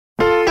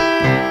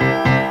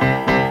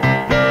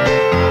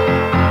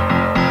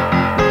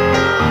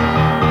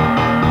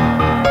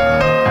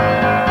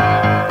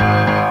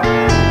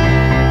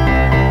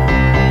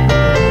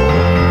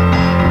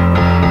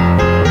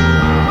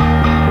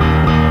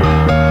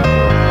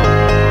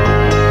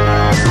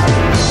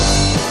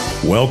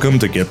Welcome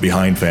to Get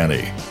Behind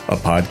Fanny, a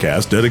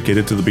podcast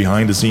dedicated to the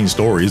behind-the-scenes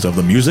stories of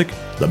the music,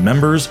 the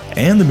members,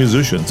 and the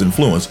musicians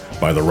influenced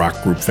by the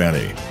rock group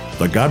Fanny,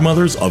 the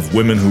godmothers of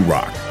women who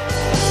rock.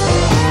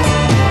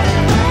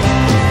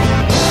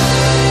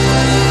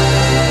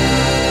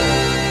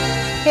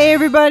 Hey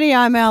everybody,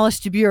 I'm Alice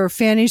DeBure,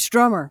 Fanny's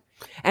drummer.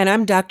 And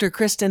I'm Dr.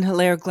 Kristen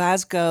Hilaire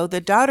Glasgow, the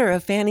daughter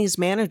of Fanny's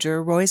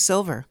manager, Roy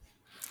Silver.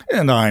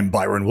 And I'm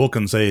Byron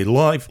Wilkins, a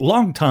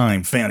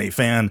long-time Fanny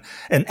fan,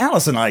 and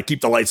Alice and I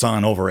keep the lights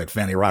on over at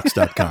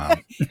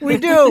FannyRocks.com. We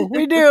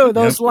do.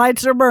 Those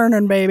lights are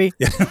burning, baby.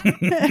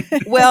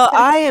 Well,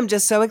 I am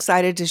just so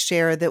excited to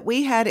share that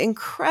we had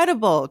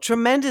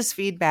tremendous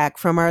feedback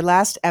from our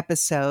last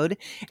episode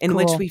in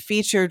which we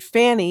featured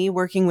Fanny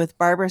working with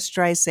Barbra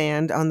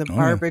Streisand on the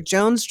Barbra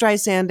Jones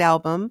Streisand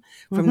album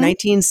from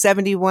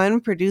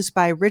 1971, produced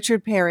by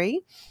Richard Perry.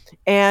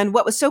 And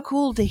what was so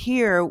cool to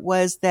hear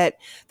was that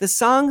the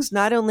songs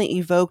not only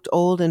evoked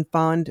old and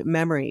fond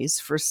memories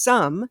for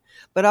some,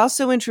 but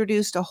also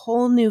introduced a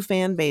whole new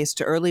fan base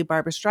to early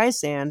Barbra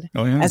Streisand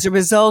as a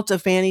result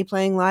of Fanny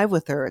playing live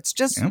with her. It's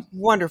just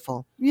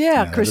wonderfool.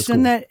 Yeah,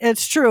 Kristen,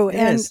 it's true.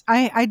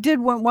 I did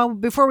want, well,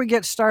 before we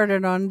get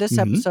started on this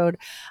episode,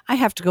 I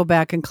have to go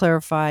back and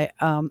clarify.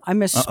 I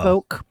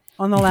misspoke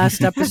on the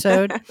last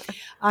episode.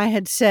 I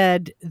had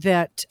said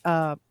that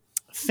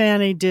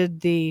Fanny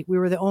we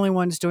were the only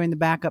ones doing the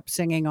backup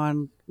singing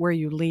on Where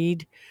You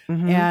Lead.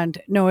 And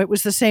no, it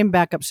was the same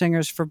backup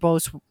singers for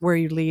both Where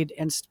You Lead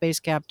and Space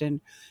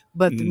Captain.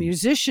 But the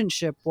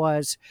musicianship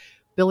was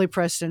Billy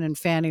Preston and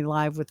Fanny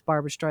live with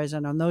Barbra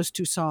Streisand on those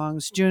two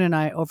songs. June and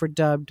I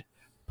overdubbed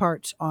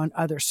parts on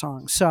other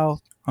songs. So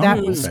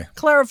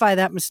clarify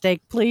that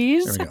mistake,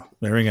 please.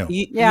 There we go.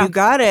 You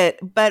got it.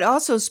 But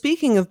also,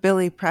 speaking of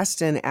Billy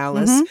Preston,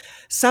 Alice,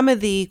 some of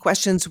the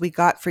questions we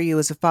got for you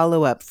as a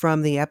follow-up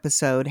from the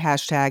episode,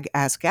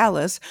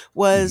 #AskAlice,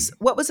 was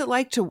what was it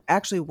like to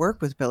actually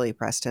work with Billy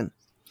Preston?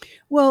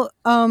 Well,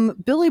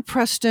 Billy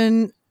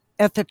Preston,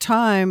 at the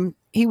time,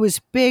 he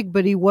was big,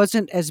 but he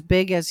wasn't as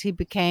big as he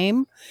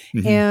became.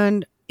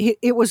 And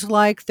it was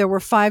like there were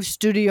 5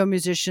 studio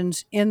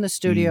musicians in the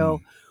studio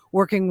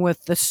working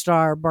with the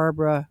star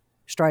Barbra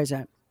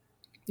Streisand.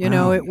 You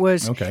know, it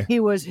was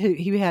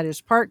he had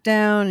his part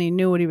down. He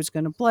knew what he was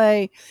going to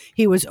play.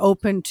 He was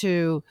open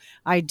to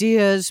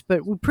ideas,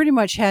 but we pretty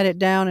much had it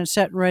down and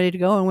set and ready to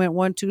go. And went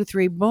 1, 2,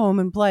 3, boom,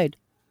 and played,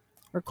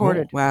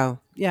 recorded. Wow.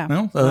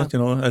 Yeah.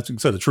 Well, as you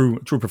said, a true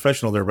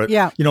professional there. But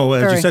as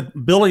you said,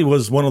 Billy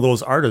was one of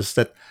those artists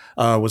that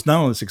was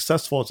not only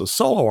successful as a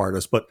solo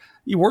artist, but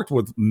he worked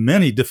with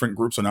many different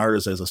groups and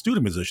artists as a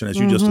studio musician, as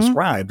you just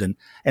described. And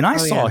I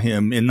saw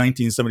him in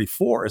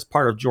 1974 as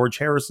part of George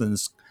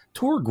Harrison's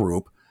tour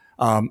group.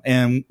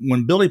 And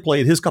when Billy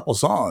played his couple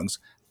songs,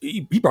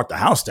 he brought the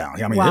house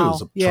down. I mean, it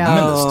was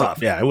tremendous stuff.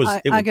 Yeah, it was.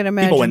 I can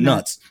imagine. People went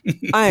nuts.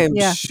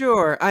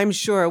 I'm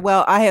sure.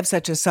 Well, I have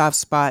such a soft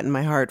spot in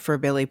my heart for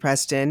Billy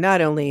Preston. Not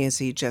only is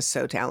he just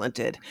so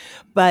talented,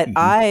 but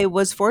I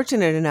was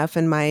fortunate enough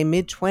in my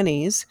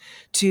mid-20s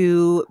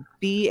to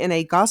be in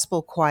a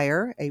gospel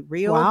choir, a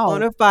real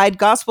bona fide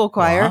gospel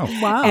choir.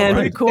 Wow.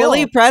 And cool.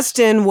 Billy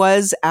Preston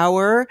was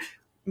our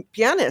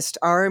pianist,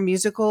 our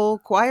musical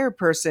choir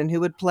person who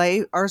would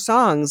play our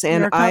songs.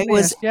 And I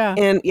was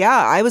in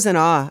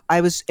awe.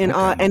 I was in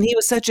awe. And he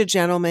was such a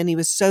gentleman. He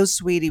was so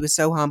sweet. He was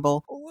so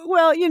humble.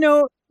 Well,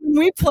 when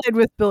we played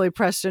with Billy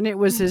Preston, it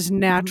was as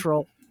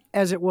natural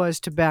as it was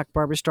to back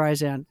Barbra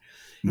Streisand.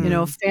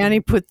 Fanny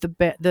put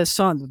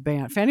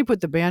Fanny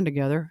put the band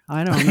together.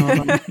 I don't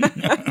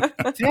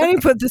know. Fanny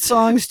put the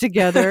songs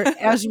together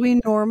as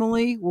we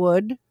normally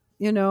would.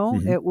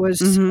 It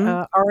was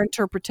our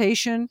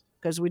interpretation,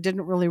 because we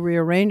didn't really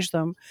rearrange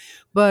them.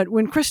 But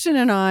when Kristen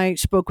and I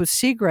spoke with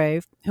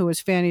Seagrave, who was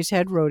Fanny's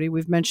head roadie,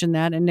 we've mentioned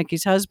that, and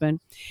Nikki's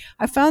husband,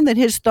 I found that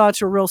his thoughts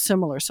were real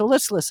similar. So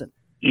let's listen.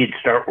 You'd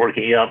start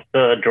working out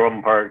the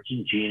drum parts,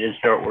 and Gene would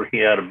start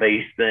working out a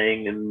bass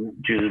thing, and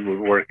June would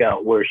work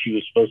out where she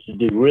was supposed to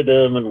do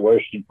rhythm and where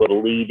she'd put a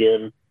lead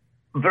in.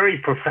 Very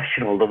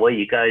professional the way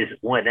you guys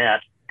went at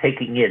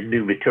taking in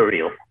new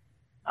material.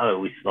 I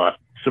always thought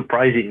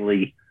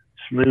surprisingly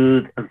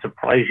smooth and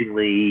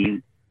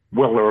surprisingly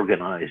well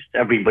organized.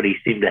 Everybody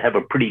seemed to have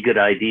a pretty good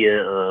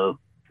idea of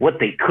what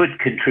they could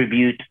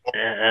contribute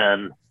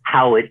and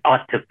how it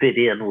ought to fit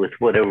in with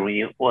what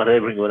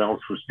everyone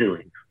else was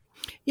doing.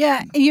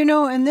 Yeah,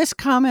 and this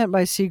comment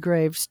by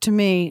Seagraves to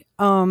me,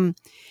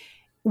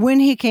 when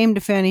he came to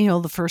Fanny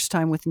Hill the first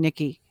time with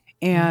Nikki,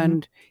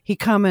 and he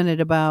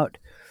commented about,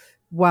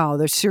 wow,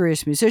 they're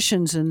serious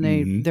musicians,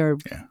 and they're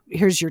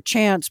here's your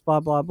chance,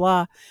 blah blah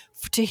blah.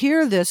 To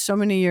hear this so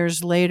many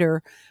years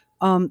later,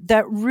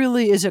 that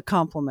really is a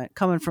compliment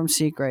coming from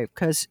Seagrave,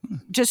 because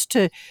just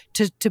to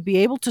be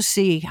able to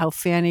see how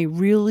Fanny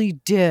really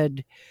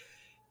did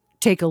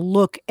take a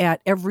look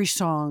at every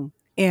song,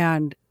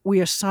 and we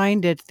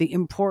assigned it the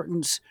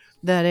importance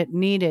that it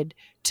needed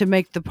to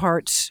make the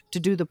parts, to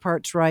do the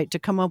parts right, to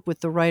come up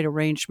with the right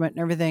arrangement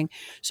and everything.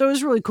 So it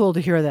was really cool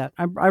to hear that.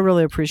 I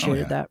really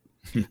appreciated that.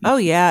 Oh,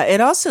 yeah.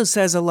 It also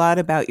says a lot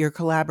about your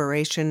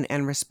collaboration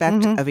and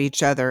respect of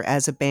each other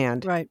as a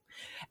band. Right.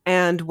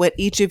 And what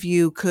each of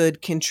you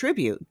could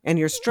contribute and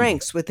your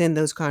strengths within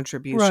those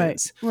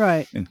contributions.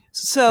 Right.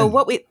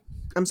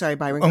 I'm sorry,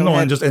 Byron. Oh, no,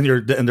 and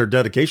their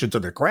dedication to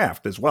their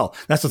craft as well.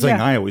 That's the thing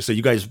I always say.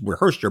 You guys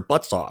rehearsed your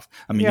butts off.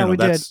 I mean,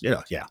 that's,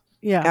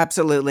 Yeah.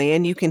 Absolutely.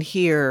 And you can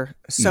hear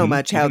so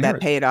much how that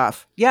paid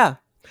off. Yeah.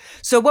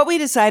 So what we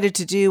decided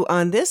to do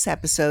on this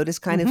episode is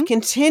kind of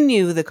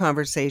continue the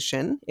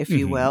conversation, if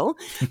you will,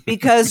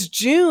 because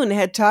June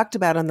had talked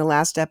about on the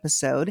last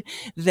episode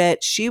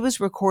that she was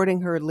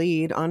recording her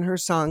lead on her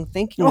song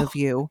Thinking of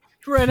You.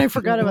 Right, I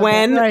forgot about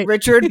when that. Right.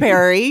 Richard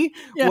Perry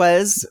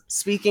was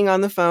speaking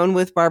on the phone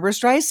with Barbra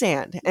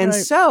Streisand. And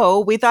so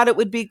we thought it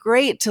would be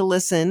great to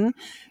listen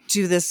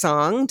to this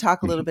song,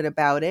 talk a little bit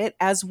about it,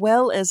 as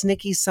well as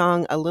Nikki's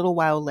song A Little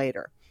While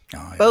Later.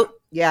 Oh,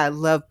 yeah. I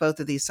love both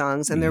of these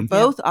songs. And they're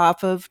both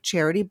off of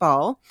Charity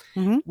Ball,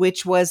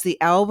 which was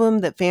the album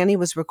that Fanny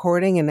was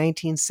recording in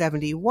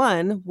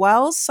 1971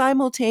 while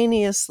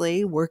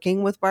simultaneously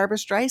working with Barbra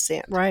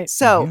Streisand. Right.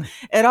 So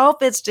it all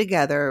fits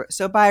together.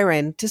 So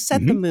Byron, to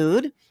set the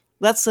mood,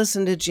 let's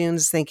listen to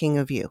June's Thinking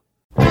of You.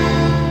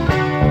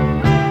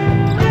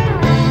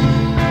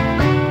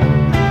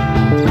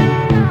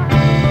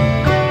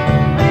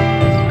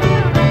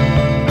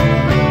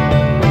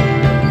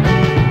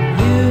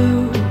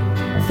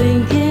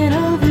 Thinking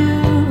of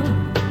you,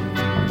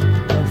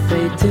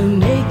 afraid to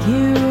make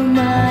you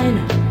mine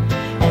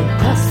and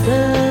cross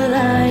the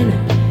line.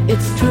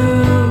 It's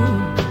true,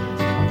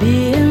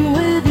 being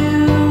with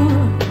you,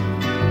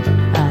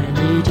 I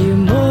need you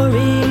more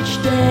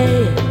each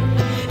day,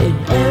 in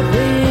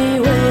every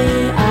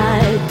way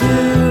I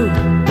do.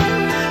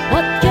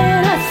 What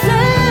can I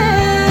say?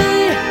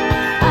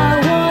 I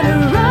wanna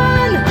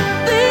run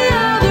the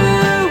other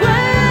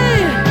way.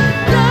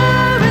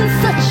 Love is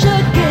such a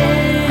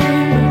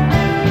game.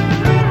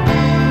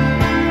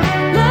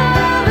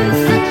 Love is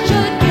such a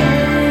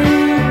game.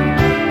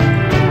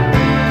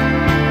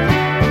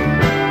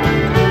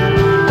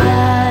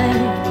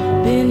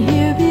 I've been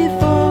here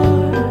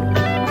before,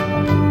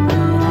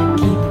 but I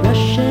keep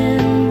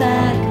rushing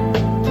back,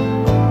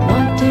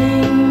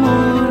 wanting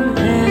more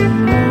and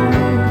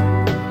more,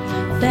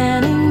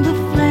 fanning the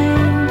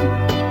flame.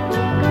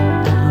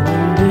 I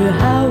wonder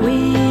how we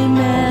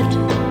met,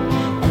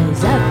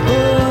 as I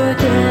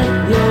forget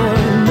your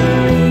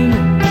name.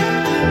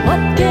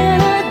 What can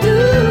I do?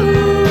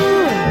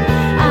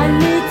 I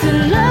need to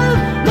love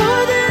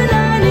more than I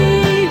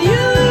need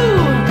you.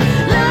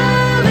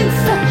 Love is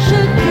such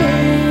a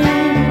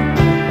game.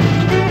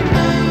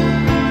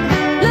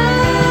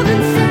 Love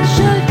is such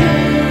a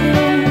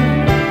game.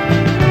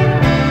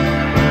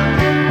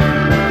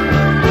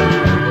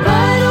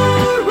 Right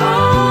or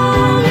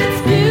wrong,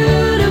 it's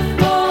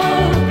beautiful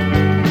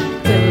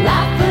to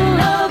laugh and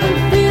love and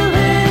feel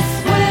this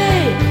way.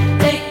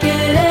 Take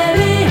it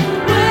any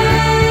way.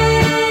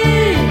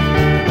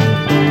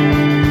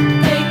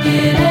 Take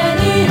it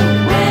any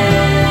way.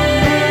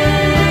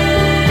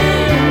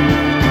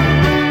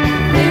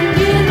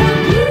 Thinking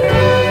of you.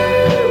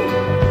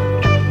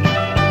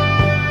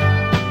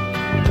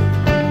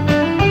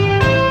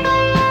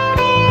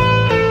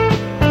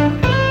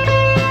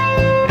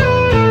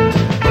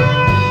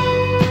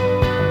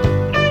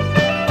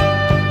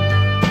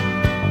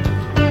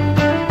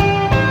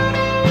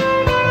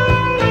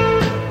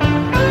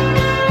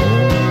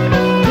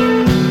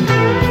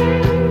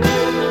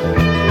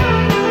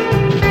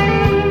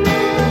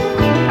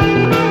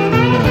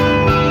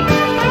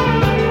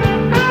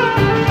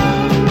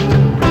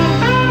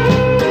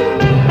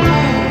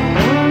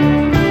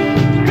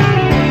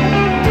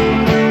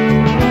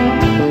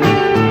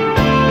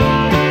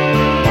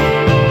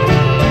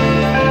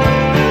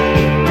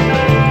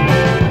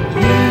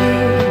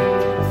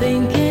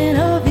 Thinking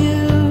of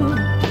you,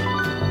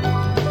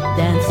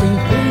 dancing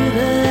through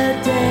the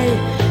day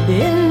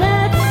in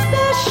that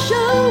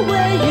special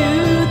way you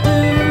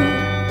do.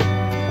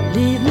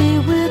 Leave me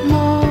with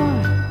more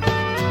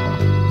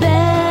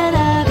than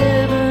I've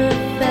ever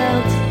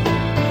felt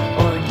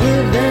or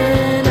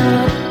given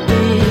up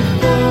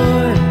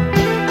before.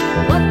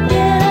 What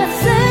can I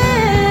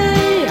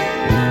say?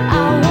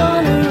 I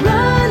wanna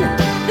run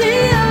the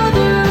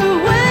other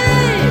way.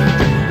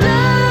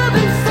 Love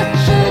is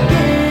such a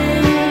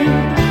game.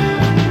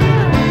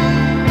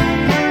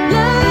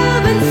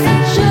 Love is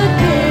such a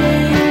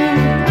game.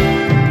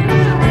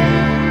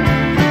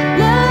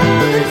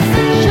 Love is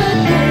such a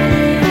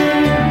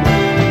game.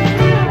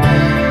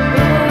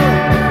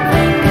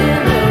 Thinking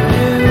of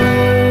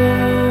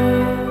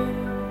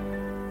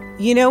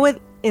you. You know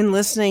what, in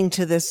listening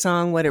to this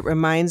song, what it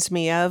reminds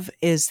me of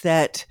is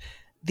that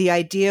the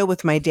idea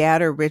with my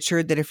dad or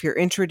Richard that if you're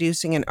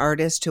introducing an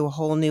artist to a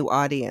whole new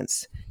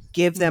audience,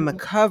 give them a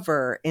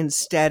cover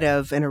instead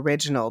of an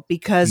original,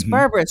 because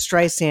Barbra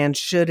Streisand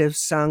should have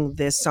sung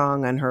this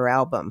song on her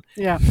album.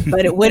 Yeah.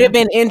 But it would have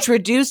been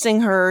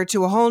introducing her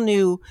to a whole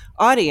new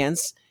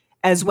audience,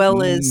 as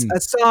well as a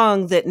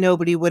song that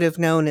nobody would have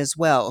known as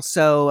well.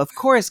 So, of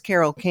course,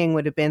 Carole King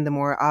would have been the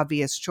more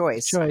obvious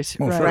choice. Right.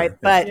 Sure.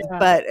 But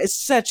it's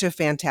such a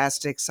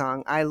fantastic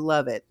song. I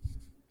love it.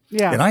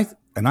 Yeah.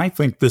 And I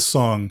think this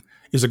song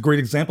is a great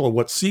example of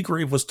what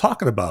Seagrave was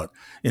talking about,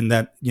 in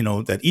that,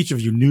 that each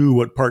of you knew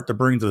what part to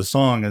bring to the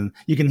song. And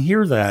you can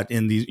hear that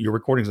in your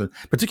recordings,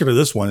 particularly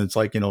this one. It's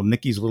like,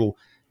 Nikki's little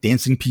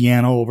dancing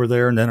piano over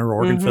there, and then her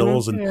organ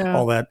fills and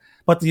all that.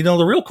 But,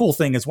 the real cool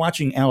thing is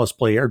watching Alice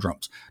play air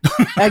drums.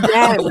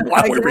 Again.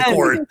 While we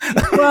record.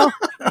 Well,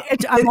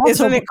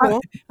 isn't it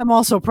cool? I'm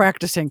also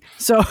practicing.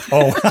 So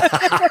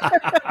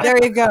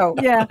there you go.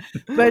 Yeah.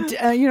 But,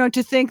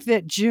 to think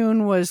that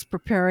June was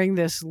preparing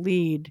this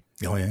lead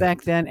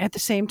back then, at the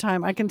same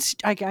time, I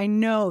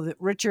know that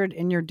Richard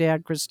and your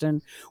dad,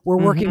 Kristen, were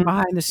working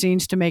behind the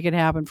scenes to make it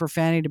happen for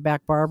Fanny to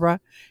back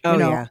Barbara.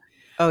 Yeah.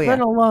 Oh, yeah.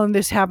 Let alone,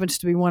 this happens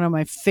to be one of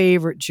my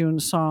favorite June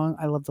songs.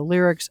 I love the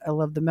lyrics. I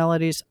love the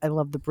melodies. I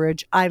love the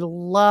bridge. I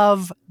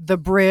love the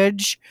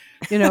bridge.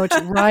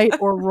 It's right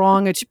or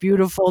wrong. It's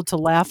beautiful to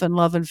laugh and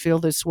love and feel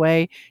this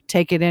way.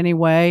 Take it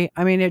anyway.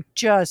 I mean, it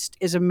just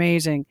is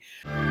amazing.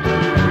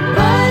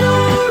 Right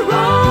or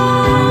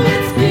wrong,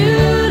 it's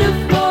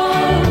beautiful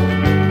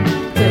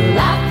to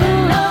laugh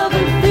and love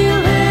and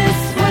feel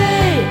this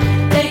way.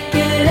 Take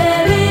it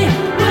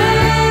anyway.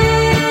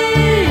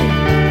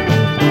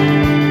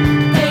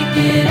 Take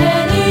it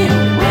anyway.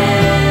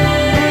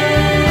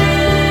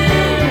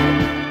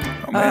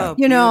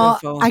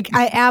 Oh,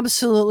 I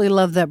absolutely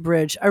love that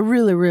bridge. I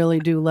really, really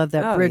do love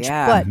that bridge.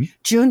 Yeah. But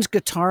June's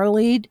guitar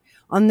lead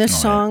on this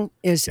song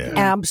is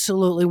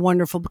absolutely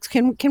wonderful.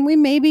 Can we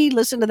maybe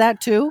listen to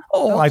that too?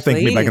 Oh, I think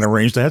maybe I can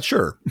arrange that.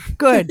 Sure.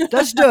 Good.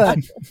 Let's do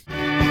it.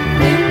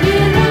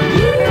 Thinking of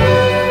you.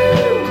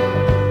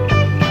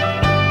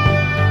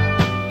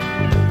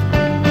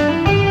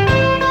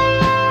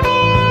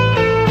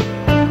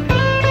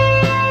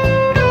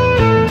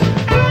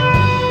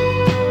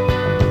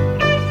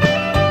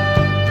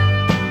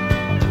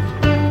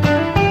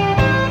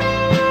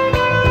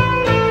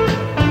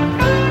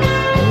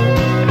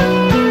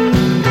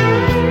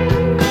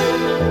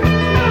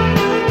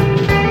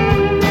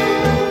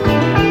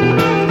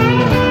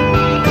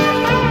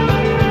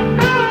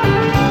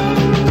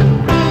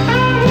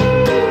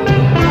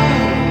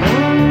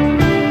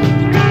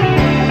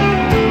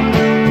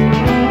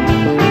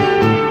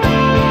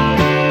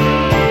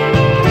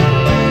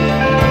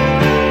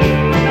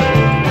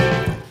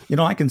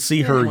 I can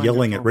see her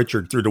yelling at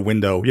Richard through the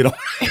window, Yeah,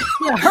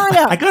 hurry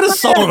up. I got a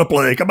solo to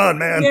play. Come on,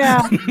 man.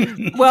 Yeah.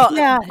 Well,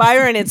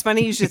 Byron, it's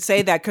funny you should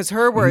say that, because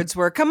her words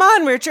were, "Come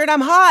on, Richard,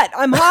 I'm hot.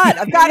 I've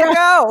got to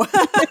go."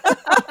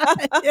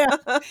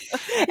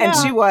 And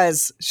she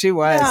was.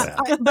 Yeah.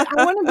 But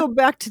I want to go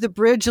back to the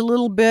bridge a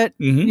little bit,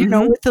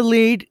 with the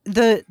lead,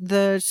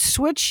 the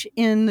switch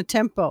in the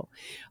tempo.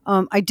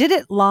 I did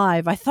it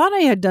live. I thought I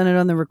had done it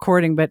on the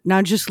recording, but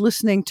now just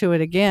listening to it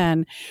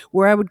again,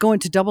 where I would go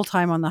into double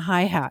time on the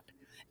hi-hat.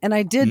 And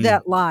I did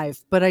that live,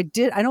 but I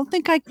don't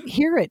think I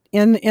hear it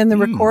in the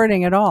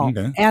recording at all.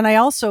 Okay. And I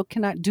also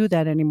cannot do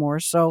that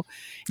anymore. So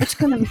it's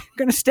going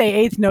to stay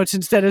eighth notes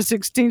instead of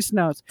 16th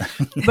notes.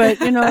 But,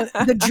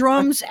 the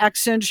drums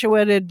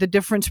accentuated the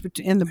difference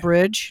in the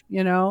bridge,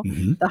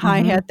 the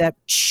hi-hat, that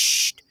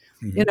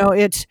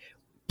it's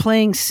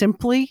playing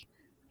simply,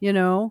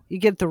 you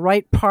get the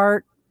right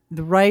part,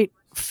 the right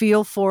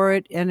feel for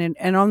it.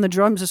 And on the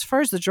drums, as far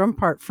as the drum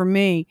part for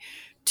me,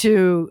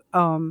 to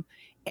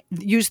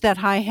use that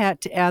hi-hat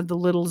to add the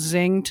little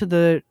zing to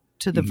the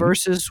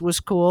verses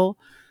was cool.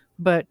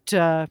 But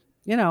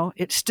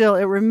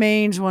it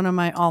remains one of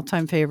my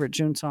all-time favorite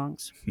June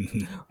songs.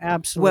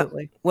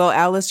 Absolutely. Well,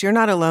 Alice, you're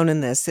not alone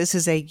in this. This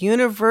is a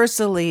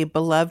universally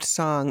beloved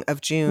song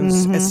of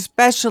June's,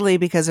 especially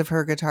because of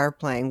her guitar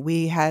playing.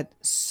 We had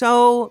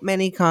so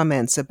many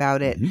comments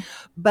about it.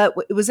 But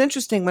it was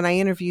interesting when I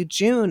interviewed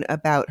June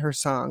about her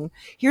song.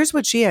 Here's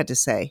what she had to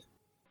say.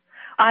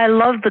 I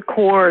love the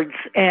chords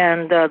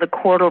and the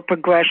chordal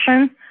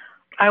progression.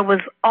 I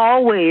was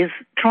always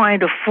trying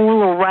to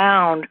fool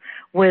around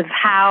with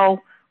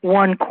how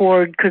one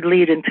chord could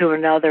lead into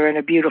another in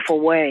a beautiful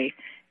way.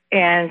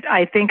 And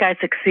I think I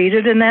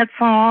succeeded in that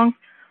song.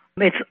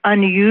 It's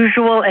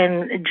unusual,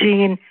 and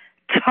Jean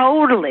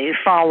totally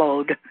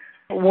followed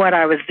what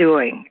I was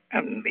doing.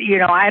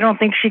 I don't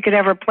think she could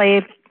ever play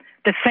it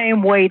the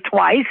same way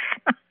twice,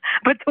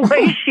 but the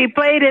way she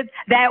played it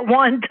that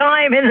one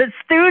time in the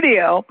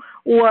studio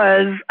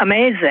was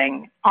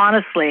amazing,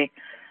 honestly.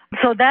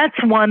 So that's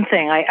one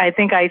thing. I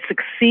think I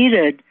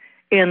succeeded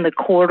in the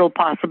chordal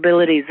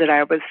possibilities that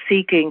I was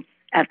seeking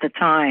at the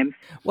time.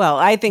 Well,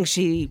 I think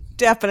she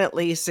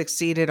definitely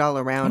succeeded all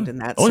around in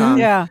that song.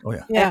 Yeah. Oh,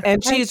 yeah.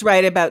 And she's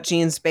right about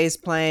Jean's bass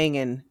playing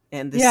and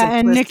the simplicity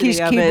and Nikki's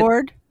of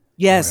keyboard. It.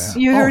 Yes.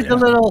 You heard the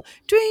little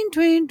tween,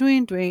 tween,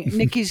 tween, tween,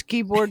 Nikki's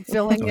keyboard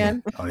filling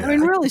in. Oh, yeah. I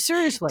mean, really,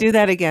 seriously. Do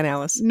that again,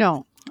 Alice.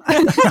 No.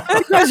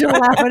 You guys are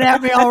laughing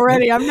at me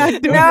already. I'm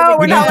not doing No,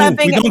 we're not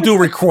laughing. We don't do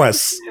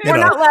requests. We're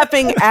not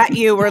laughing at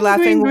you. We're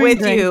laughing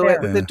with you.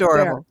 It's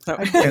adorable.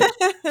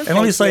 And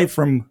let me say,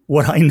 from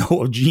what I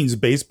know of Jean's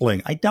bass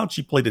playing, I doubt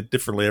she played it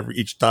differently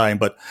each time,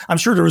 but I'm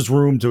sure there was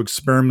room to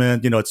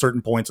experiment, at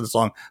certain points in the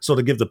song, so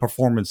to give the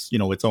performance,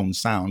 its own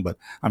sound. But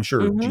I'm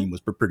sure Jean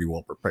was pretty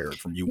well prepared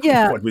from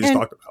what we just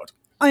talked about.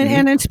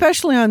 And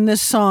especially on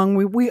this song,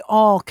 we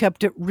all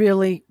kept it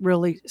really,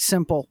 really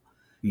simple.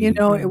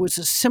 It was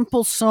a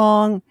simple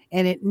song,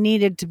 and it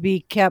needed to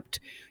be kept,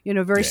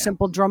 very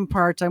simple drum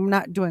parts. I'm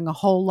not doing a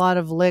whole lot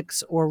of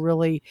licks or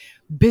really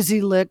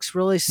busy licks,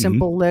 really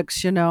simple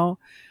licks, And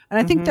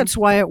I think that's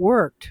why it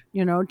worked.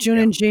 June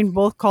and Jean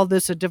both called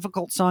this a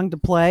difficult song to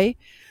play.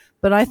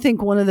 But I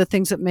think one of the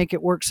things that make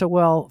it work so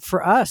well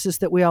for us is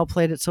that we all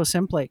played it so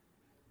simply.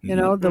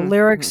 The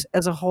lyrics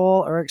as a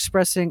whole are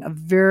expressing a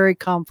very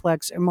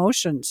complex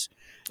emotions,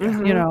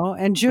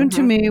 and June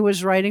to me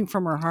was writing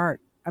from her heart.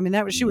 I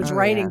mean, she was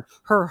writing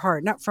her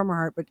heart, not from her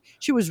heart, but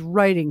she was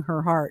writing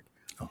her heart.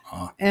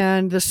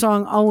 And the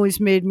song always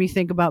made me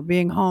think about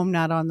being home,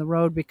 not on the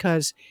road,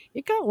 because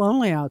it got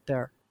lonely out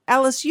there.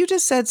 Alice, you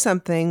just said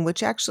something,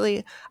 which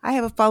actually I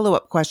have a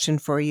follow-up question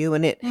for you.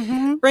 And it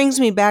brings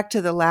me back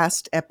to the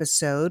last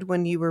episode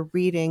when you were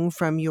reading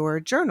from your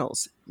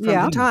journals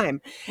from the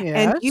time. Yes.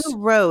 And you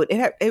wrote,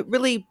 it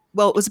really,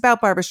 well, it was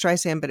about Barbra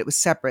Streisand, but it was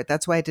separate.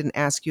 That's why I didn't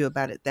ask you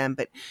about it then.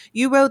 But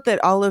you wrote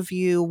that all of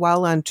you,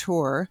 while on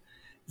tour,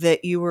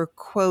 that you were,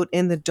 quote,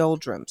 in the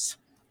doldrums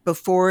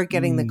before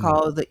getting the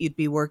call that you'd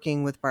be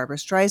working with Barbra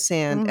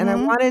Streisand. And I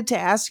wanted to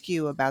ask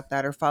you about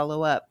that or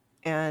follow up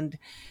and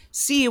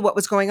see what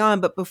was going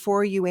on. But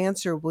before you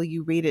answer, will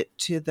you read it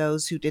to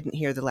those who didn't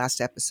hear the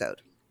last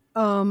episode?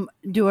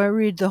 Do I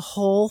read the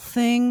whole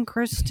thing,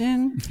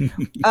 Kristen?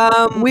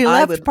 We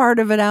left part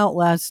of it out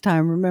last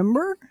time,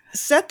 remember?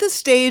 Set the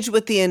stage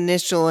with the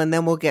initial, and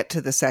then we'll get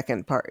to the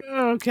second part.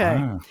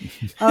 Okay.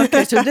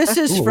 Okay, so this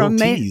is from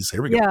May.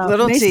 Here we go. Yeah,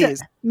 little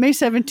tease. May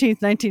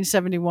 17th,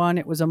 1971.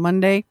 It was a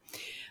Monday.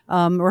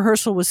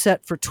 Rehearsal was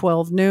set for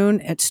 12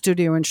 noon at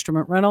Studio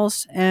Instrument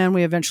Rentals, and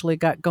we eventually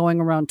got going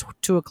around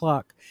 2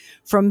 o'clock.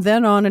 From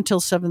then on until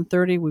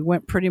 7:30, we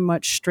went pretty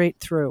much straight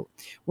through.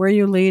 Where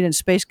You Lead and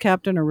Space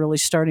Captain are really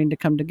starting to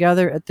come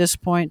together at this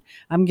point.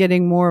 I'm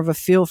getting more of a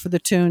feel for the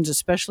tunes,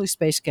 especially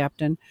Space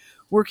Captain.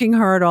 Working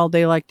hard all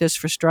day like this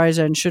for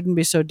Streisand shouldn't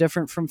be so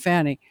different from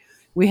Fanny.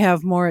 We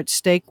have more at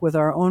stake with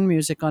our own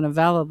music on a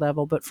valid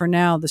level, but for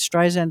now, the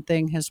Streisand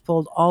thing has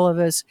pulled all of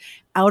us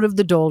out of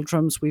the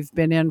doldrums we've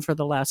been in for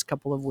the last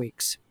couple of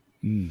weeks.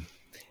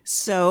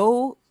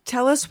 So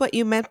tell us what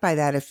you meant by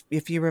that,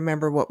 if you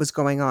remember what was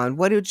going on.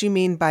 What did you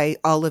mean by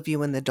all of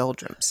you in the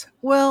doldrums?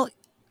 Well,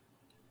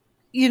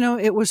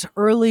 it was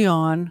early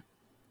on,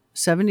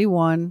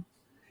 71,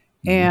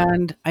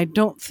 and I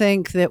don't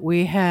think that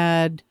we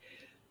had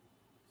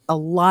a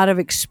lot of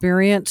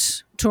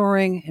experience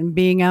touring and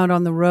being out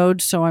on the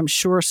road. So I'm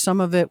sure some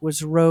of it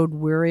was road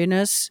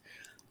weariness,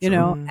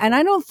 and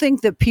I don't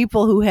think that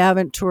people who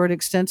haven't toured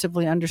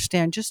extensively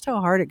understand just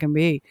how hard it can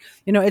be.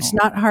 It's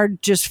not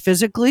hard just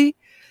physically.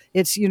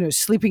 It's,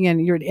 sleeping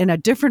you're in a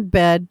different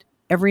bed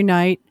every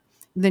night.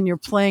 Then you're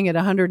playing at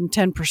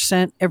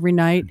 110% every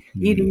night,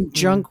 eating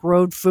junk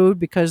road food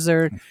because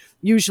there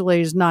usually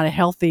is not a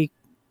healthy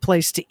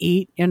place to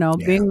eat,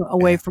 being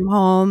away from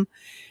home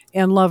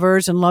and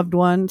lovers and loved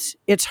ones.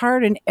 It's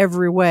hard in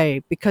every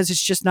way because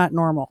it's just not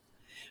normal.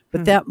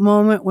 But that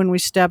moment when we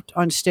stepped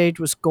on stage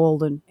was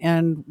golden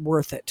and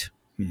worth it.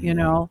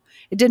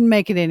 It didn't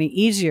make it any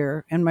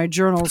easier. And my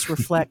journals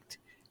reflect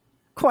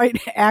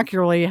quite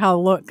accurately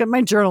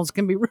my journals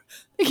can be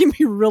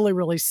really,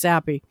 really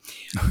sappy.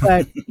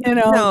 But,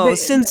 no,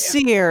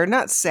 sincere,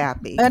 not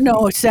sappy.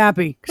 No,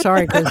 sappy.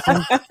 Sorry,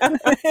 Kristen.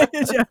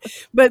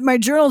 But my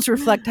journals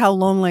reflect how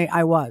lonely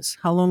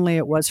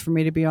it was for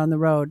me to be on the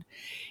road.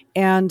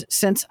 And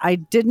since I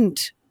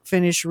didn't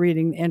finish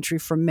reading the entry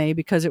from May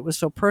because it was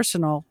so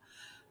personal,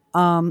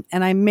 and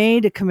I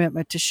made a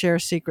commitment to share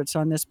secrets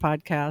on this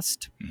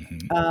podcast.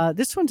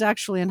 This one's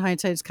actually, in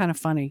hindsight, it's kind of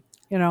funny,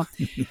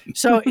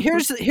 So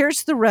here's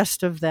the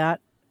rest of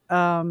that.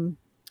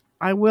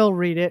 I will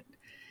read it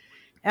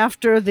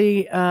after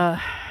the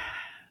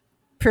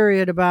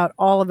period about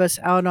all of us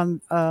out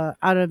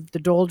of the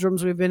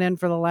doldrums we've been in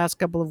for the last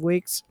couple of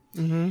weeks,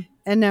 and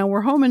now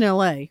we're home in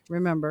LA.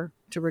 Remember,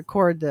 to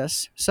record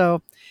this.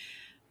 So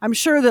I'm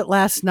sure that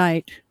last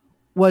night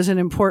was an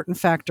important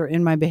factor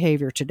in my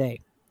behavior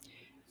today.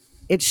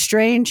 It's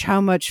strange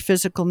how much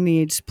physical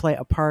needs play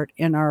a part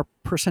in our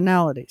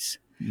personalities.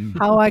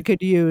 How I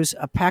could use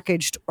a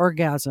packaged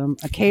orgasm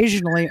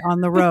occasionally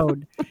on the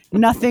road.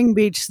 Nothing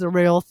beats the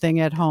real thing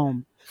at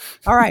home.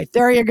 All right,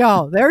 there you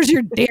go. There's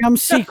your damn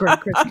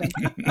secret, Kristen.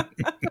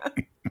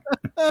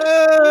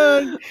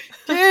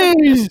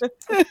 Jeez.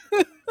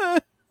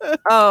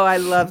 Oh, I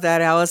love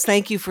that, Alice.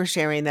 Thank you for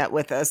sharing that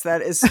with us.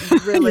 That is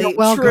really,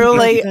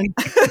 truly maybe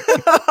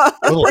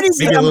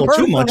a little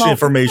too much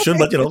information,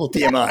 but a little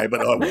TMI.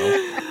 But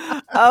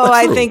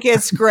I think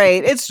it's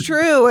great. It's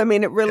true. I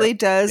mean, it really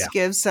does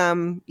give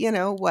some,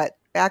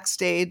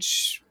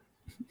 backstage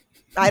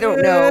I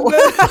don't know. I'm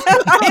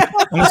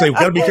gonna say, we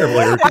gotta be careful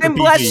here. I'm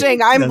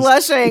blushing. I'm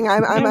blushing.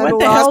 I'm at a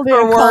loss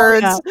for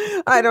words.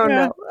 I don't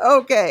know.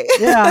 Okay.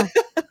 Yeah.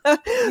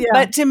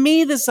 But to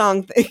me, the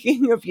song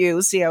 "Thinking of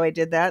You," see how I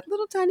did that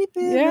little tiny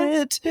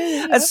pivot,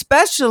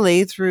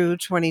 especially through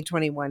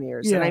 2021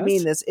 years, and I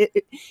mean this.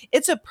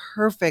 It's a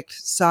perfect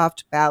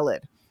soft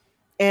ballad.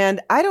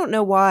 And I don't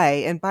know why,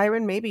 and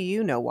Byron, maybe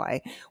you know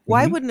why.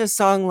 Why wouldn't a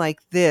song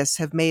like this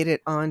have made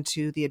it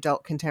onto the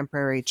adult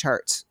contemporary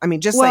charts? I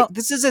mean, like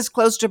this is as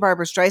close to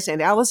Barbra Streisand.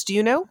 Alice, do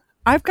you know?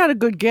 I've got a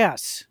good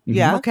guess.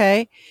 Yeah.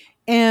 Okay.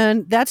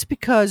 And that's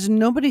because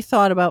nobody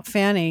thought about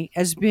Fanny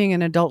as being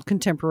an adult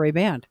contemporary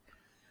band.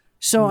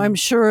 So I'm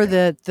sure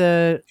that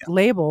the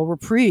label,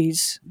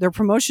 Reprise, their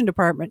promotion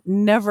department,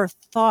 never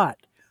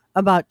thought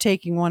about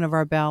taking one of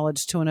our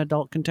ballads to an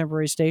adult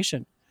contemporary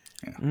station.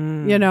 Yeah.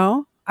 You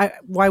know?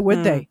 Why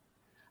would they?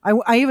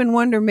 I even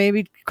wonder,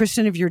 maybe,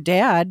 Kristen, if your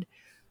dad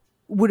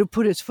would have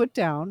put his foot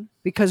down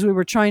because we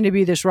were trying to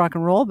be this rock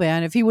and roll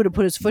band, if he would have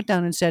put his foot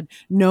down and said,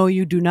 no,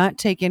 you do not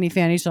take any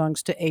Fanny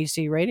songs to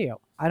AC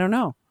radio. I don't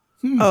know.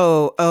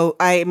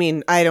 I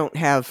mean, I don't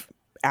have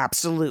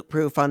absolute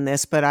proof on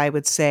this, but I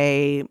would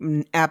say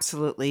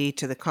absolutely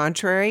to the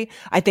contrary.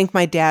 I think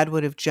my dad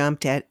would have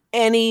jumped at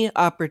any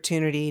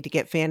opportunity to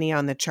get Fanny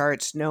on the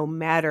charts, no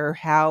matter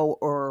how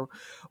or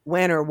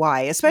when or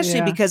why,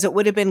 especially because it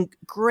would have been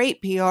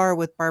great PR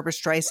with Barbra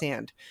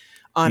Streisand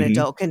on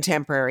adult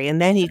contemporary. And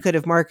then he could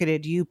have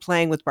marketed you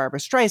playing with Barbra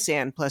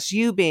Streisand plus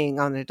you being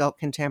on adult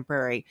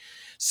contemporary.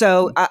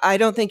 So I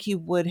don't think he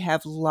would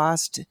have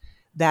lost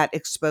that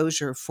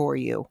exposure for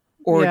you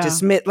or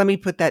dismiss. Let me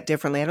put that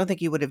differently. I don't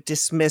think he would have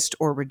dismissed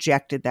or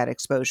rejected that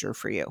exposure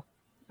for you.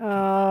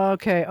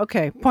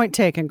 Okay. Point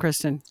taken,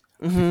 Kristen.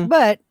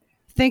 But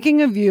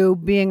Thinking of You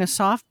being a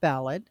soft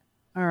ballad,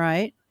 all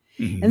right?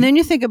 And then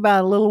you think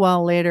about A Little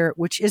While Later,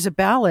 which is a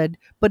ballad,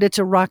 but it's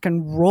a rock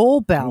and roll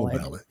ballad.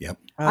 Yep.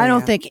 I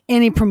don't think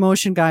any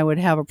promotion guy would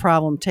have a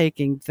problem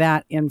taking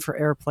that in for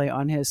airplay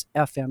on his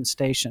FM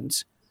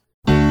stations.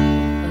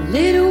 A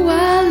little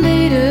while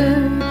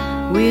later,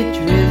 we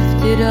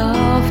drifted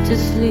off to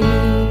sleep,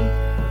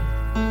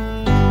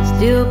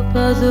 still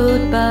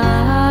puzzled by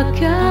our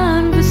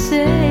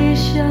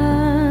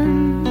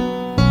conversation.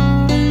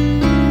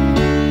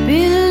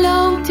 Been a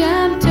long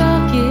time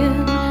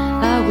talking,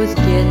 I was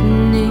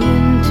getting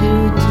in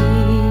too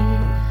deep,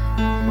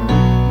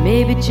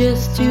 maybe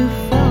just too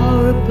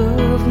far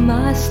above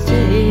my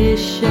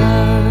station.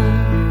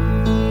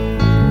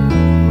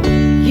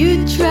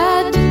 You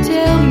tried to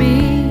tell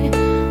me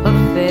a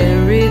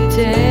fairy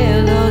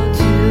tale or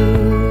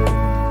two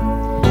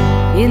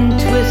in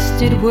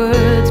twisted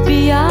words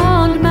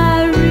beyond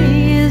my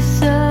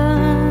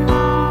reason.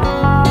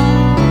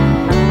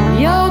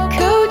 Your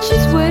coach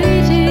is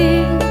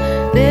waiting,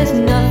 there's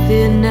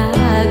nothing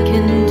I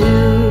can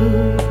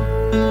do,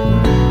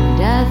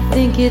 and I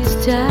think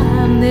it's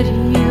time that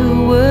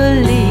you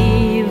were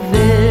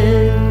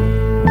leaving.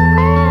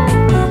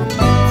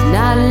 It's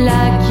not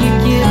like you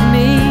give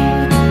me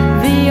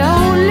the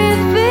only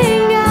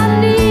thing I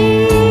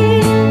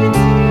need,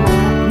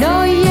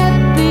 nor yet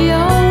the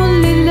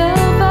only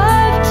love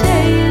I've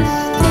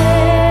tasted.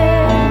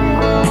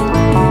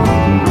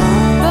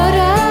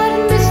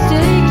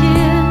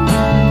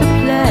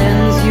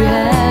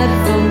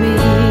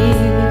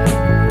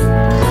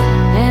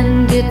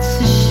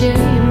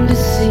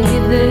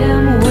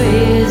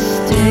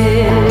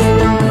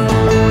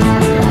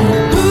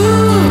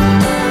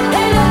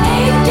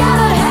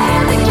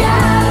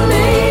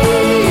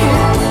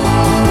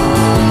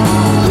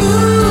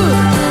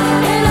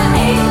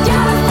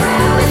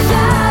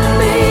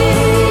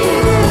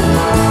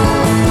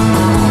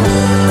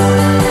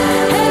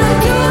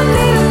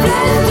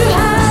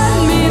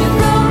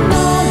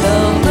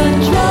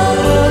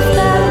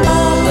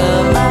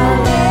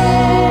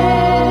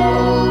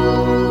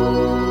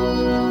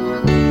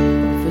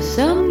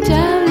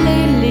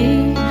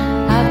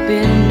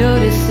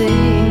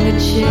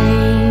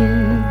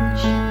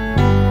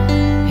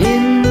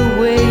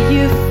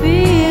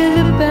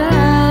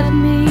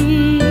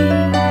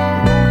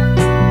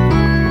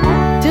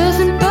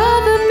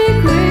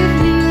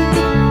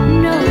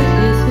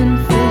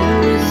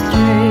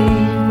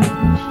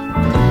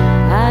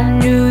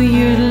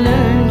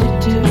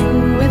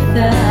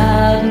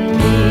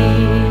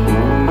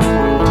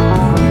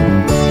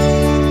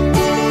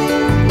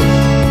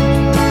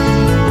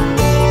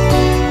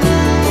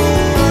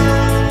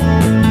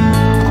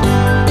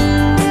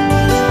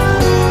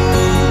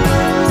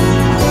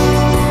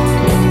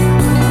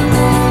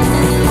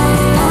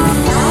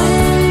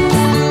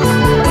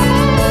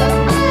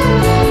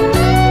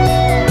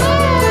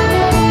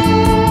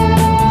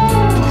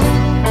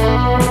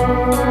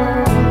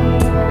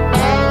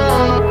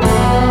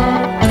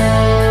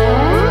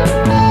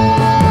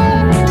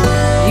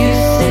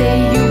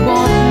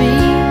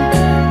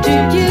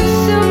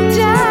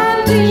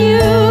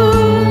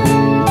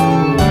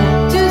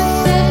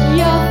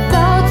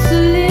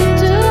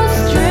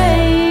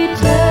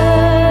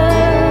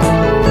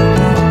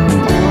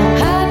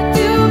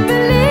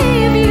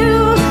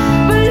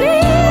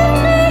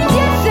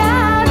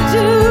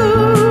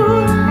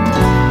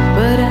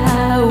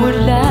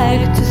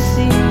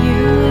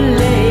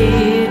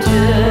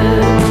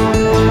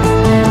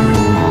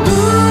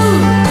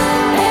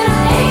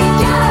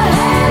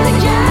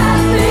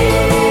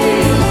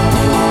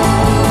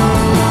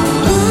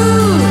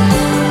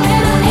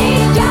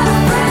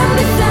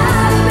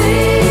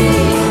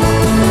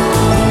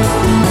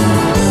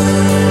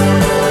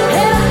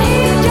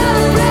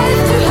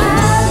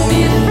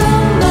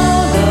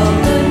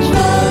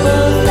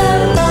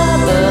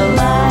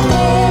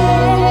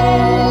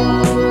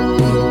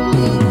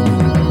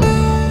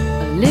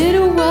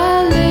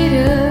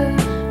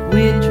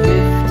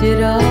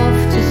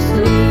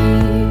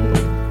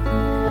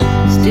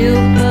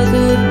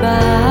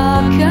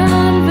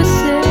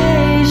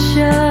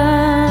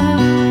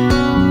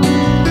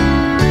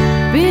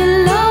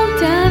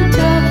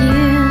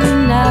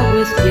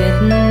 was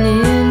getting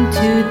in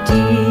too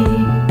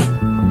deep.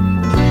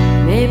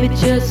 Maybe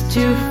just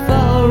too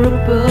far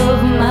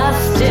above my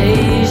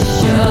station.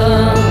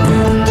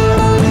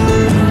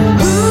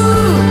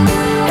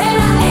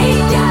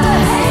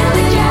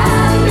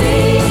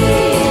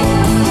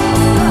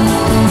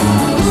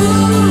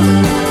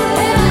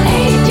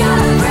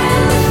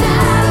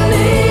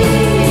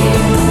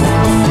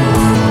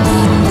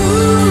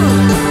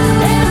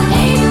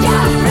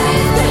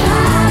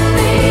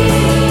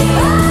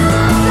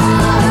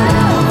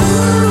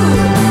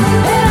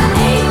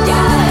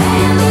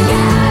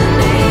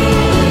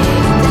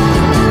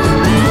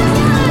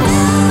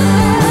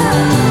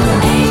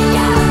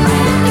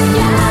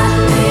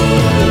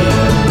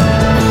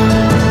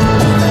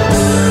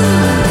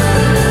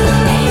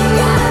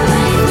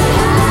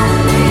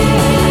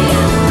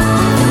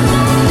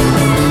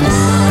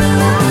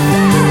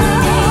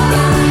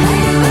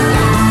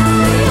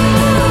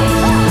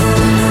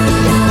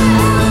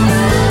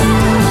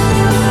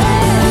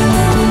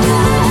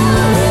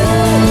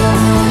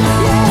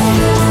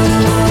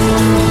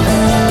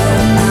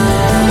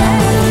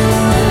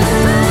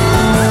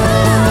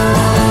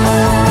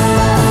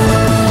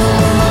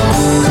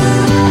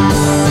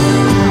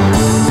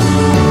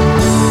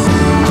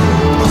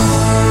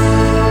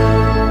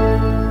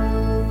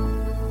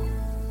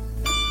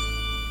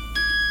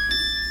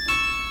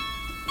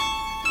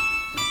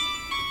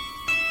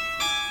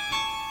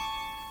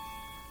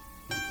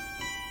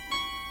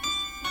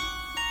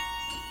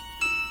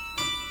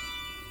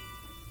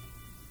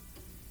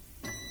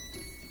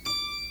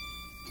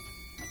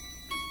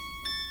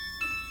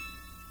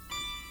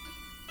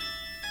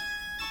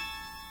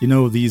 You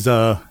know, these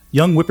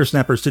young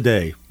whippersnappers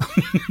today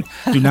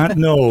do not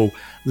know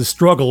the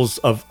struggles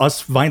of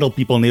us vinyl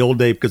people in the old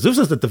day, because this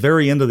is at the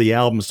very end of the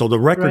album. So the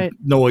record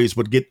noise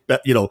would get,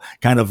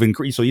 kind of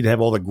increase. So you'd have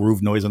all the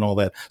groove noise and all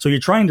that. So you're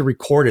trying to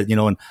record it,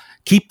 and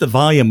keep the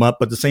volume up,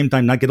 but at the same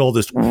time, not get all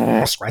this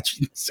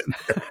scratchiness in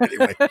there.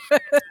 Anyway,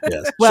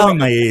 yes. Well, showing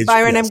my age.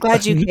 Byron, yes. I'm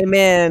glad you came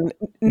in.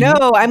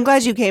 No, I'm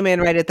glad you came in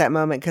right at that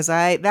moment, because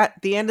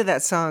the end of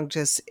that song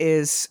just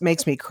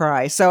makes me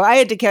cry. So I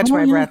had to catch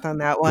my breath on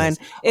that one.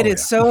 It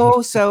is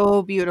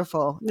so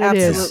beautiful.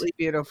 Absolutely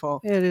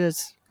beautiful. It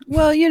is.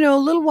 Well, a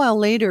little while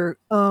later,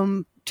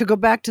 to go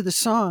back to the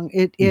song,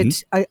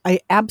 I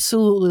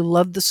absolutely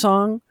love the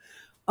song.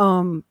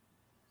 And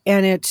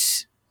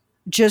it's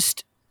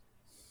just,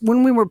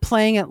 when we were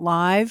playing it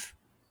live,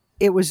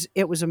 it was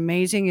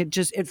amazing.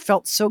 It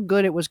felt so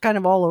good. It was kind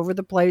of all over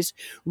the place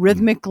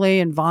rhythmically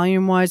and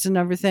volume wise and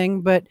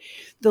everything. But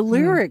the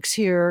lyrics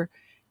here,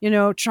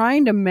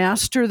 trying to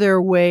master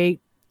their way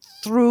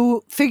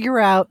through, figure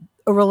out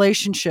a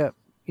relationship.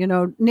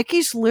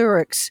 Nikki's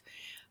lyrics,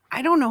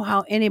 I don't know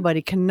how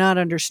anybody cannot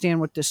understand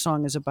what this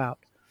song is about.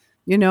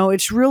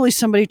 It's really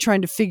somebody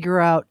trying to figure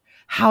out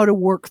how to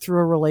work through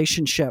a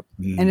relationship,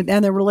 and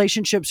the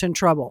relationship's in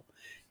trouble.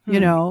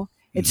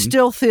 It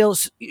still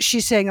feels,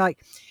 she's saying,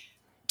 like,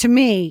 to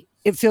me,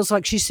 it feels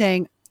like she's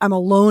saying, I'm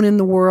alone in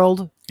the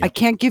world. I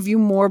can't give you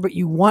more, but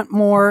you want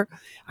more.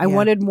 I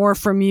wanted more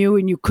from you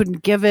and you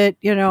couldn't give it,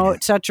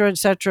 et cetera, et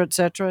cetera, et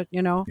cetera,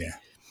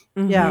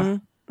 Yeah.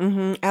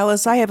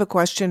 Alice, I have a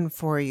question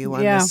for you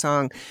on this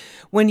song.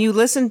 When you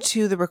listened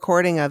to the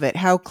recording of it,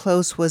 how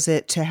close was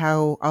it to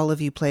how all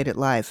of you played it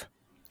live?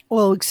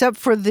 Well, except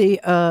for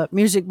the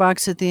music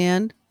box at the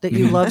end that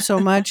you love so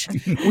much,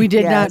 we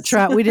did not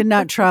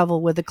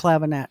travel with the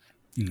clavinet.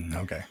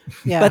 Okay.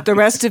 Yeah. But the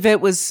rest of it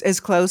was as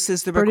close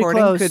as the Pretty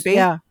recording close. could be?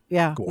 Yeah.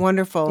 Yeah. Cool.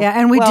 Wonderful. Yeah.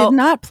 And we did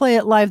not play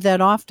it live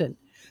that often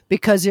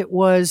because it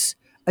was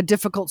a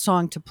difficult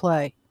song to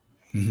play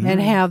and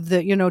have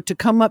the, to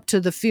come up to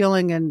the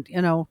feeling and,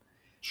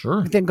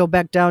 sure, then go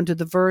back down to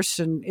the verse.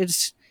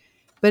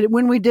 But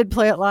when we did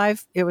play it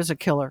live, it was a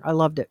killer. I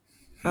loved it.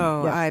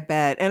 Oh, yeah. I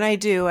bet. And I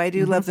do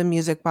love the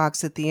music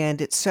box at the end.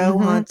 It's so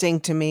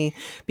haunting to me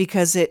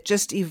because it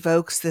just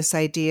evokes this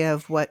idea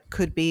of what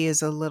could be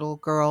as a little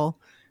girl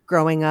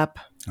growing up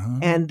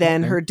and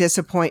then her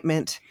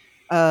disappointment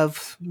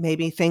of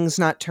maybe things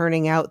not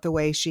turning out the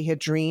way she had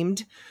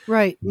dreamed.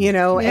 Right.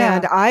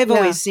 And I've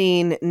always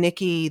seen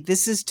Nikki,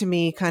 this is to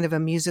me kind of a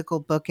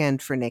musical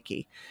bookend for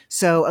Nikki.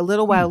 So a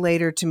little while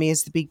later to me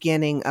is the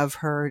beginning of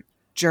her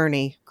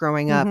journey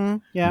growing up,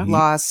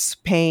 loss,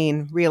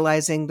 pain,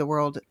 realizing the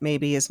world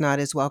maybe is not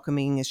as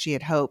welcoming as she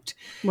had hoped.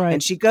 Right.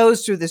 And she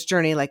goes through this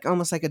journey like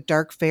almost like a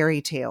dark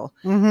fairy tale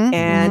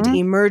and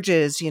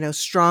emerges,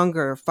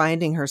 stronger,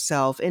 finding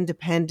herself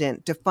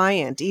independent,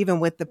 defiant, even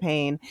with the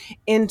pain,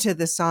 into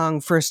the song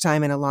First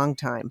Time in a Long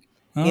Time.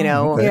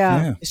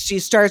 She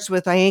starts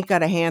with, I ain't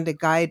got a hand to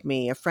guide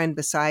me, a friend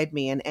beside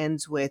me, and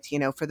ends with,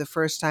 for the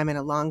first time in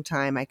a long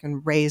time, I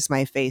can raise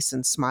my face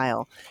and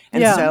smile.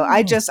 And so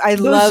I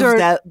love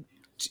that.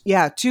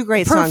 Yeah. Two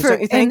great songs. Don't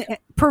you think? And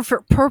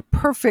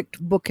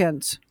perfect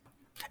bookends.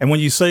 And when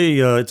you say,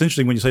 it's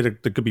interesting when you say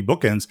that there could be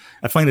bookends,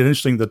 I find it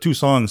interesting the two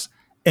songs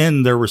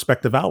end their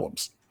respective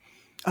albums.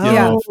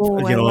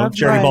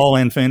 Charity Ball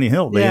and Fanny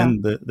Hill.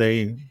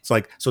 It's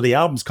like, so the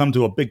albums come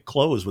to a big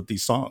close with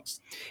these songs.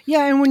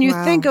 Yeah, and when you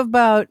think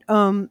about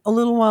A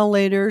Little While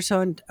Later,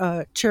 so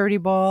Charity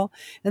Ball,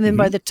 and then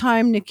by the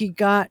time Nikki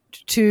got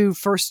to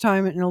First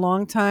Time in a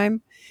Long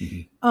Time,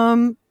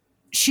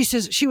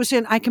 she was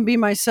saying, "I can be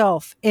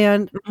myself,"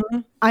 and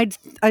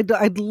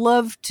I'd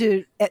love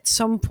to at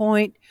some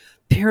point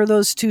pair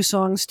those two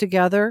songs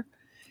together.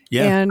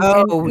 Yeah. And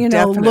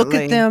look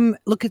at them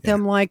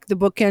like the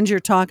bookends you're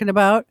talking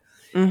about.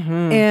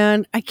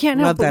 And I can't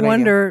help but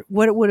wonder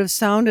what it would have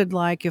sounded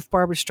like if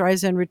Barbra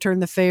Streisand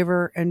returned the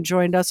favor and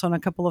joined us on a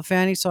couple of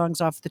Fanny songs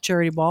off the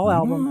Charity Ball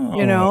album.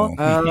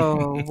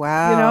 Oh,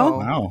 wow.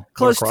 Wow.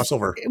 Close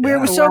crossover. We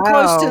were so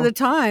close to the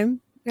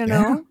time,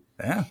 Yeah.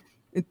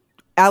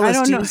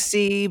 Alice, do you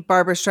see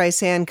Barbra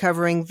Streisand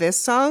covering this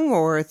song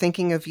or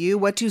Thinking of You?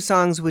 What two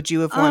songs would you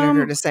have wanted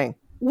her to sing?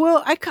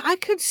 Well, I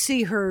could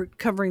see her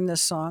covering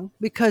this song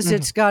because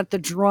it's got the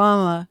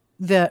drama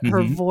that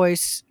her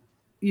voice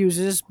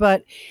uses.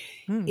 But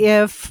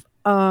if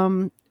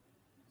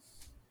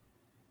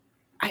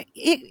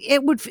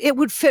it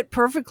would fit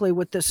perfectly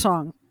with this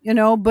song,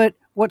 But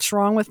What's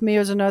Wrong with Me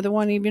is another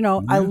one.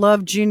 I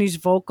love Jeannie's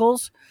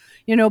vocals,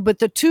 But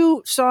the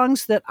two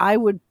songs that I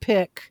would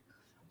pick.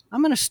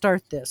 I'm going to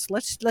start this.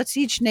 Let's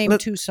each name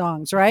two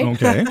songs, right?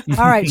 Okay.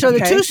 All right. So the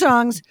two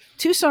songs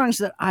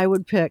that I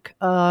would pick.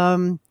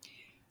 I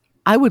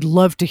would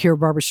love to hear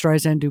Barbra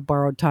Streisand do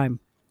Borrowed Time.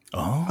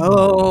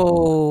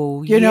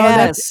 Oh,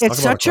 it's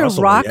such a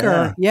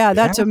rocker. Yeah,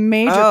 that's a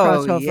major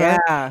crossover.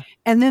 Yeah.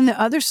 And then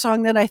the other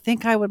song that I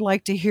think I would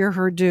like to hear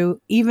her do,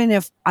 even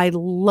if I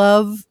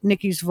love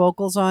Nikki's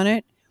vocals on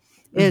it,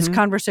 is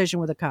Conversation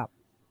with a Cop.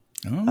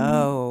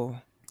 Oh.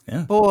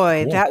 Yeah.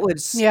 Boy, Cool.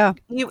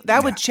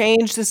 that would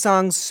change the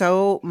song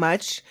so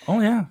much.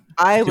 Oh yeah,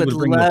 I would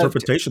bring love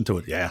interpretation to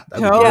it. Yeah,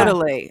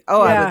 totally.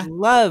 Oh, I would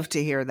love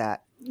to hear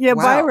that. Yeah,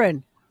 wow.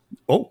 Byron.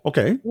 Oh,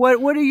 okay. What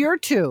are your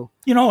two?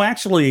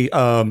 Actually,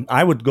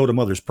 I would go to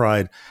Mother's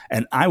Pride,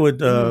 and I would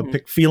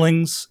pick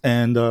Feelings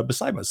and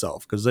Beside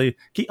Myself because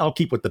I'll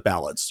keep with the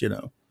ballads.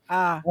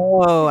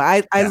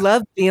 I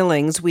love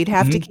Feelings. We'd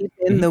have to keep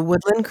in the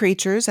Woodland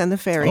Creatures and the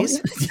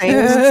Fairies.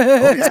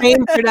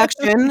 Same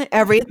production,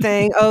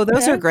 everything. Oh,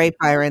 those are great,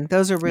 Byron.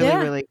 Those are really,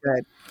 really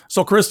good.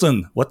 So,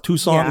 Kristen, what two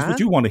songs would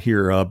you want to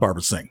hear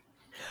Barbra sing?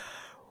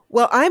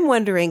 Well, I'm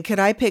wondering, could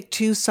I pick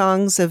two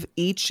songs of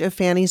each of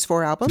Fanny's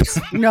 4 albums?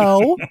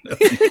 No.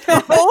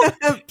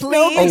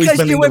 Please.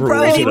 Because you would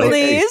probably,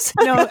 please.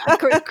 No,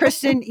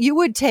 Kristen, you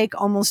would take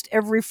almost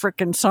every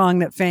freaking song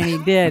that Fanny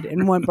did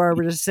and want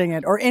Barbra to sing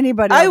it, or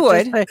anybody else. I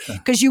would.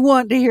 Because you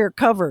want to hear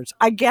covers.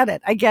 I get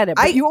it.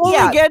 But you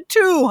only get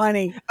 2,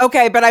 honey.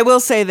 Okay, but I will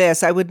say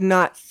this. I would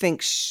not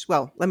think,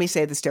 well, let me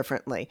say this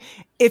differently.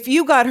 If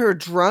you got her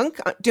drunk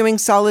doing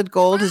Solid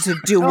Gold as a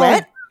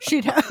duet.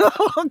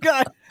 Oh,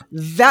 God.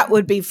 That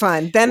would be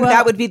fun. Then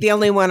that would be the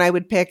only one I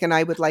would pick, and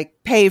I would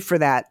pay for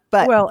that.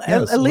 But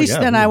at least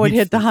then I would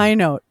hit the high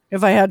note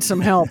if I had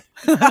some help.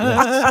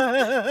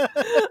 I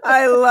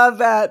love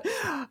that.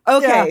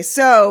 Okay,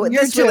 so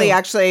this really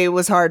actually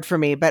was hard for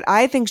me, but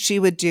I think she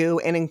would do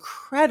an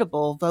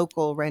incredible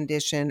vocal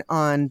rendition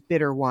on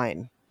Bitter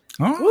Wine.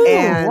 Oh,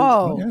 and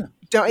whoa.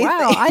 Don't you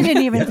think? I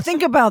didn't even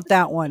think about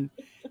that one.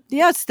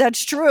 Yes,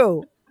 that's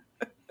true.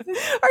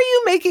 Are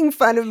you making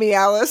fun of me,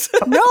 Alice?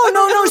 No,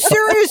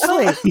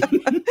 seriously.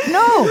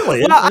 No.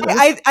 Well,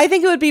 I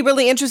think it would be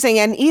really interesting.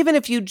 And even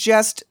if you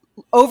just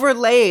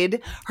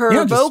overlaid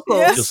her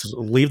vocals. Just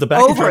leave the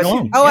backing track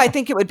alone. Oh, I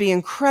think it would be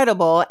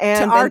incredible.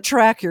 And to our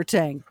track, you're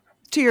saying.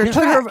 To your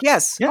track,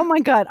 yes. Yeah. Oh, my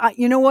God.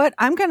 You know what?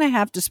 I'm going to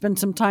have to spend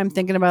some time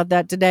thinking about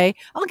that today.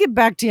 I'll get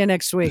back to you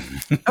next week.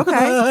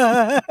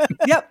 Okay.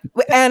 Yep.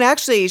 And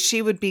actually,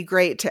 she would be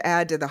great to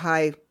add to the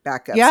high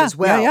backups as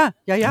well.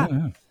 Yeah.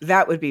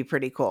 That would be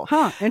pretty cool.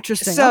 Huh.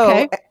 Interesting. So,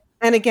 okay.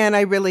 And again,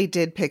 I really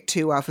did pick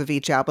 2 off of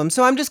each album.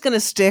 So I'm just going to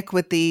stick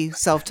with the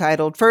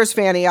self-titled first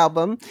Fanny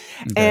album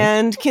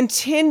and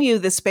continue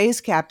the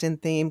Space Captain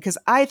theme because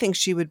I think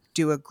she would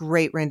do a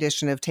great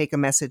rendition of Take a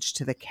Message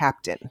to the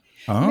Captain.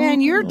 Oh.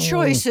 Man, your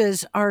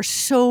choices are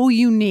so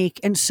unique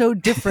and so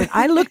different.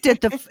 I looked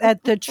at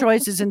the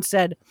choices and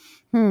said,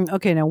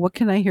 okay, now what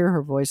can I hear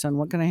her voice on?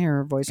 What can I hear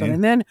her voice on?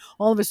 And then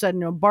all of a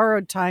sudden,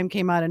 Borrowed Time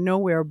came out of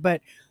nowhere.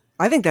 But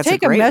I think that's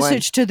Take a great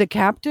Message to the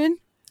Captain.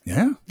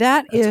 Yeah.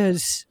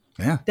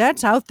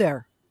 That's out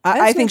there.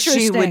 I think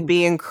she would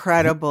be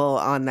incredible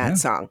on that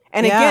song.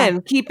 And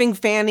again, keeping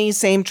Fanny,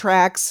 same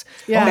tracks,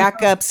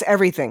 backups,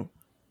 everything.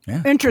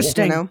 Yeah.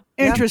 Interesting. Cool.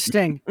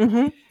 Interesting.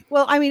 Mm-hmm.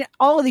 Well, I mean,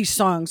 all of these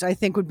songs I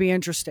think would be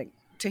interesting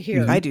to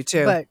hear. I do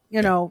too. But,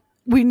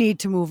 we need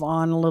to move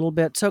on a little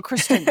bit. So,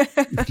 Kristen,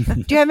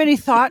 do you have any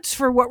thoughts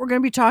for what we're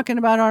going to be talking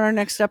about on our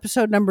next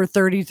episode, number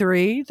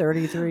 33?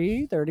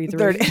 33.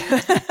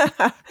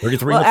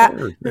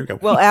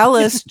 Well,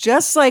 Alice,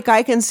 just like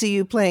I can see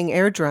you playing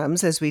air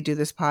drums as we do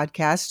this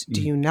podcast,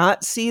 do you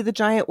not see the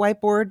giant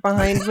whiteboard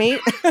behind me?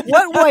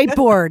 What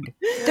whiteboard?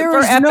 For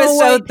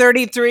episode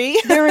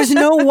 33? There is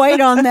no white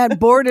on that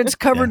board. It's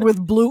covered with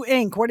blue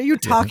ink. What are you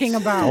talking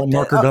about? All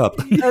markered up.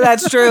 Oh,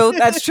 that's true.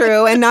 That's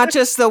true. And not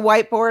just the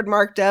whiteboard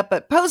marked up,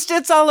 but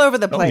Post-its all over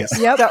the place.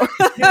 Oh, yeah.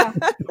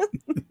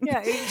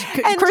 Yep.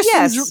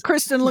 So,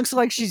 Kristen looks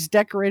like she's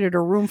decorated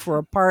her room for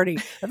a party.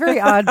 A very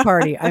odd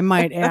party, I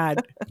might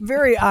add.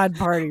 Very odd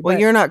party. Well,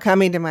 you're not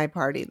coming to my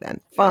party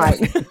then.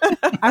 Fine.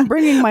 I'm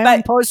bringing my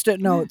own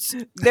Post-it notes.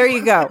 There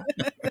you go.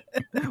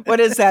 What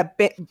is that?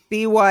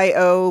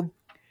 B-Y-O-B.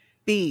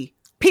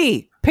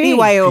 P.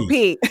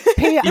 B-Y-O-P.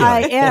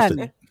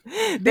 P-I-N.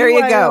 There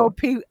you go.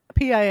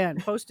 P-I-N.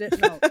 Post-it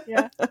note.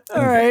 Yeah.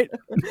 All right.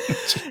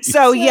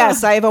 So,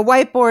 yes, I have a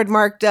whiteboard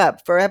marked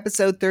up for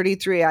episode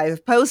 33. I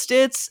have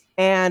Post-its,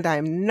 and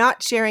I'm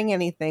not sharing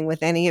anything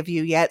with any of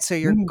you yet, so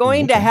you're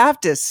going to have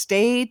to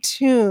stay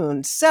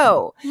tuned.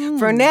 So,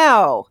 for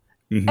now,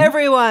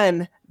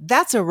 everyone,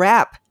 that's a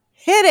wrap.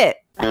 Hit it.